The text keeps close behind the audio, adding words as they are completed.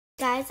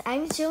Guys,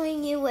 I'm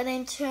showing you what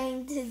I'm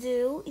trying to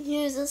do.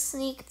 Here's a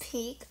sneak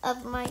peek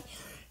of my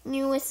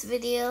newest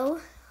video.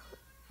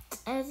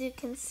 As you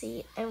can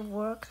see, I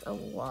worked a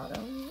lot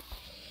on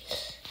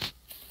it.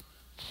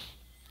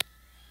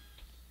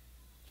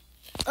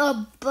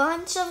 A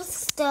bunch of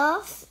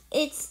stuff.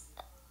 It's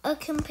a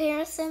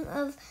comparison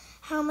of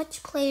how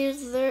much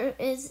players there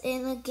is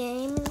in a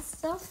game and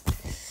stuff.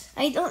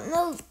 I don't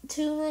know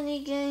too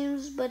many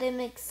games, but I'm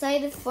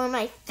excited for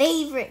my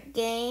favorite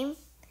game.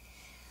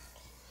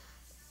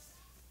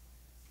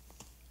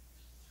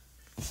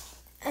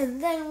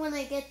 And then when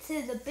I get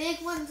to the big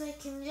ones, I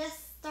can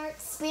just start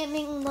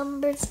spamming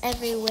numbers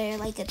everywhere,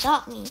 like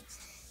Adopt Me,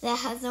 that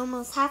has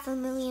almost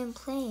 500,000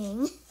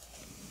 playing.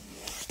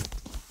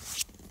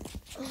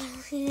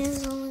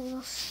 Here's a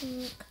little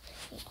sneak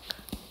peek.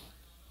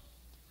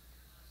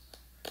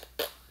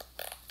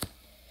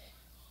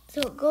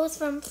 So it goes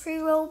from free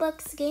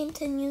Robux game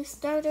to new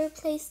starter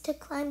place to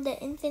climb the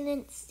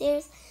infinite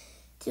stairs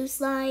to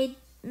slide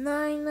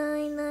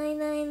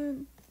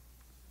 9999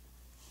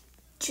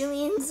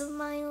 trillions of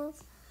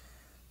miles,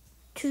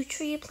 to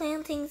tree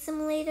planting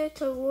simulator,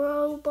 to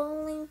row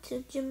bowling,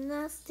 to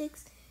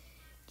gymnastics,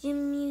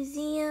 gym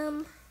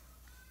museum.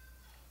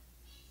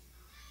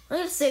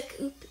 Oops.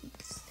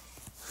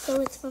 So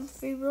it's from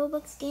free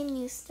Robux game,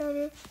 new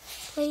starter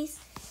place,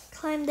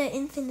 climb the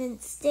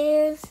infinite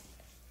stairs,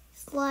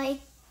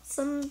 slide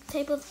some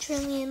type of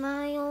trillion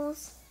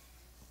miles,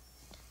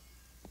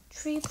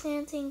 tree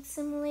planting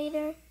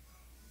simulator.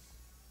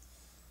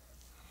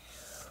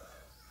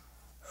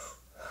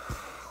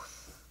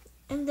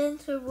 And then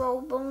to row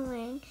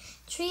bowling.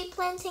 Tree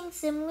planting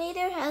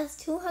simulator has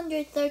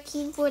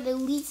 213 for the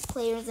least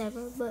players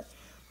ever, but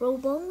row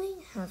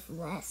bowling has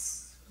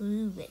less.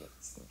 Ooh, but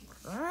it's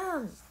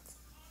fun.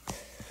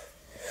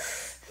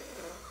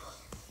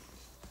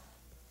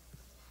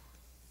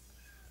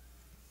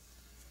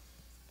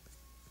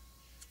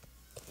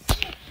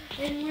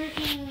 Been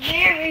working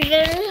very,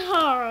 very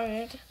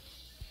hard.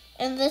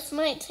 And this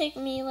might take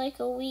me like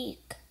a week.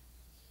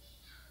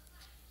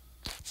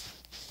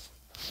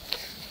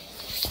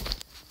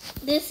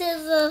 This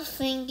is a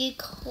thingy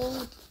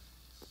called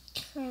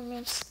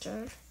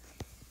canister.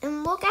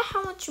 And look at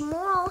how much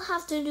more I'll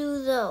have to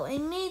do though. I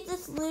made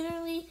this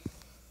literally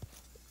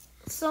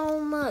so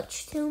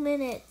much, 2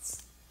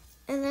 minutes.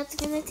 And that's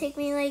gonna take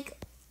me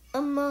like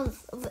a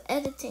month of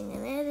editing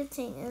and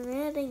editing and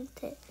editing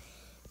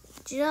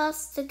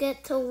just to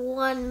get to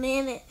 1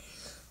 minute.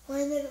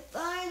 When it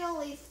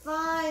finally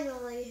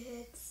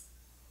hits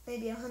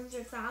maybe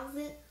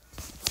 100,000.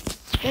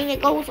 Then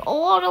it goes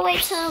all the way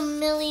to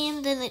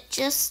 1,000,000, then it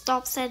just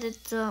stops at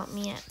Adopt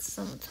Me at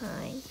some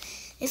time.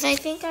 If I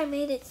think I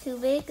made it too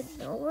big,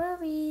 no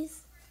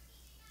worries.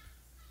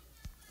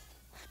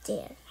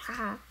 There,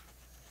 haha.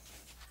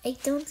 I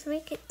don't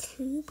make it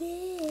too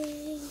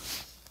big.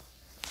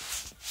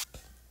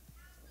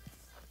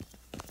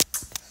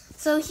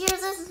 So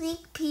here's a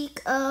sneak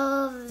peek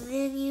of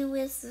the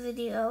newest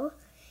video.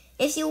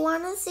 If you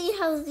want to see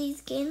how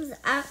these games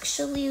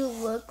actually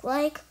look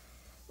like,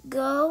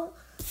 go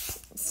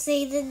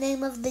say the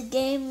name of the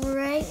game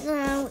right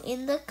now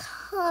in the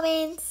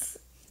comments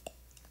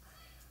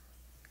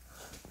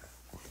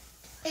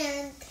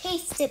and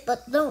paste it,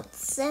 but don't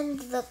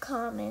send the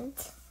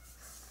comment.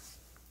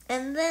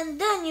 And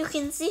then you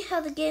can see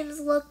how the games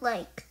look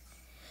like.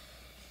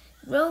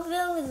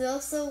 Rowville is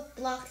also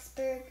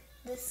Bloxburg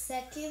the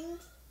second,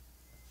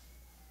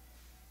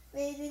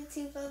 made in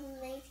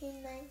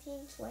 2019,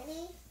 19,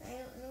 20, I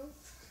don't know.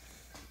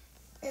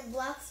 And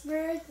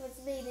Bloxburg was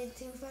made in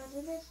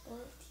 2014.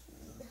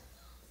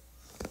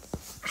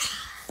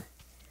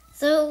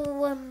 So,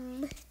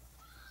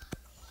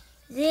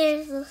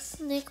 there's a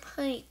sneak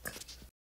peek.